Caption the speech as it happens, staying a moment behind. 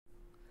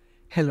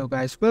Hello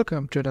guys,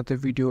 welcome to another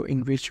video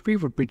in which we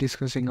would be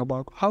discussing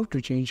about how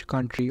to change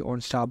country on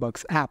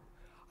Starbucks app.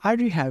 Are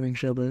you having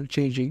trouble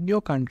changing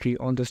your country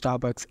on the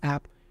Starbucks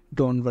app?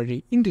 Don't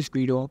worry, in this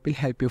video we'll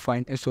help you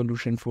find a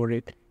solution for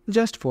it.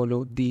 Just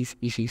follow these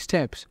easy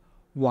steps.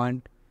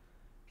 1.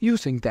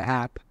 Using the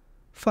app.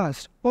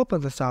 First, open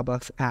the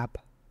Starbucks app.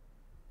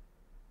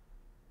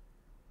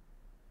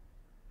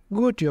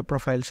 Go to your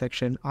profile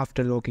section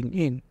after logging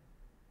in.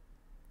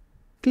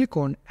 Click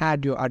on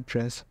Add your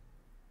address.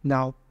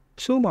 Now,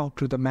 zoom out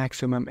to the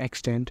maximum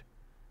extent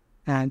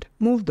and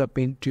move the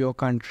pin to your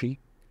country.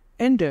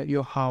 Enter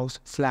your house,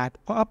 flat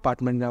or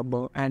apartment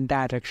number and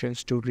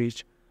directions to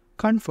reach.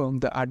 Confirm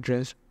the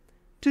address.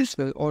 This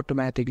will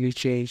automatically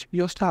change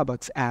your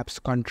Starbucks app's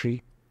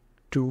country.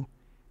 2.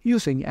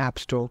 Using App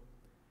Store.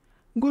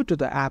 Go to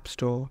the App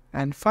Store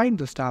and find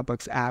the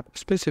Starbucks app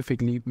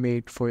specifically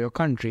made for your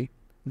country.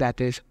 That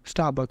is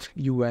Starbucks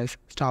US,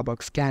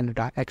 Starbucks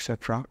Canada,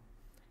 etc.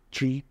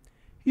 3.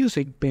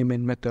 Using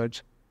payment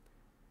methods.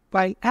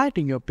 While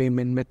adding your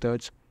payment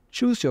methods,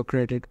 choose your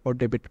credit or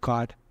debit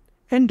card.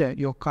 Enter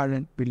your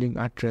current billing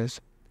address.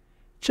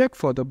 Check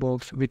for the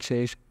box which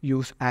says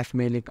Use as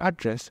mailing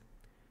address.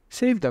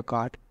 Save the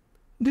card.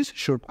 This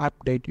should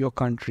update your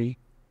country.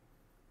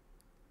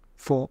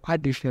 For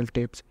additional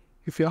tips,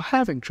 if you're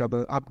having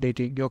trouble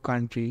updating your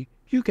country,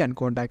 you can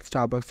contact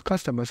Starbucks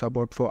customer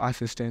support for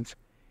assistance.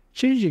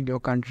 Changing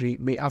your country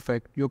may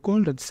affect your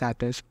golden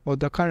status or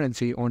the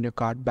currency on your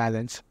card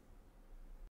balance.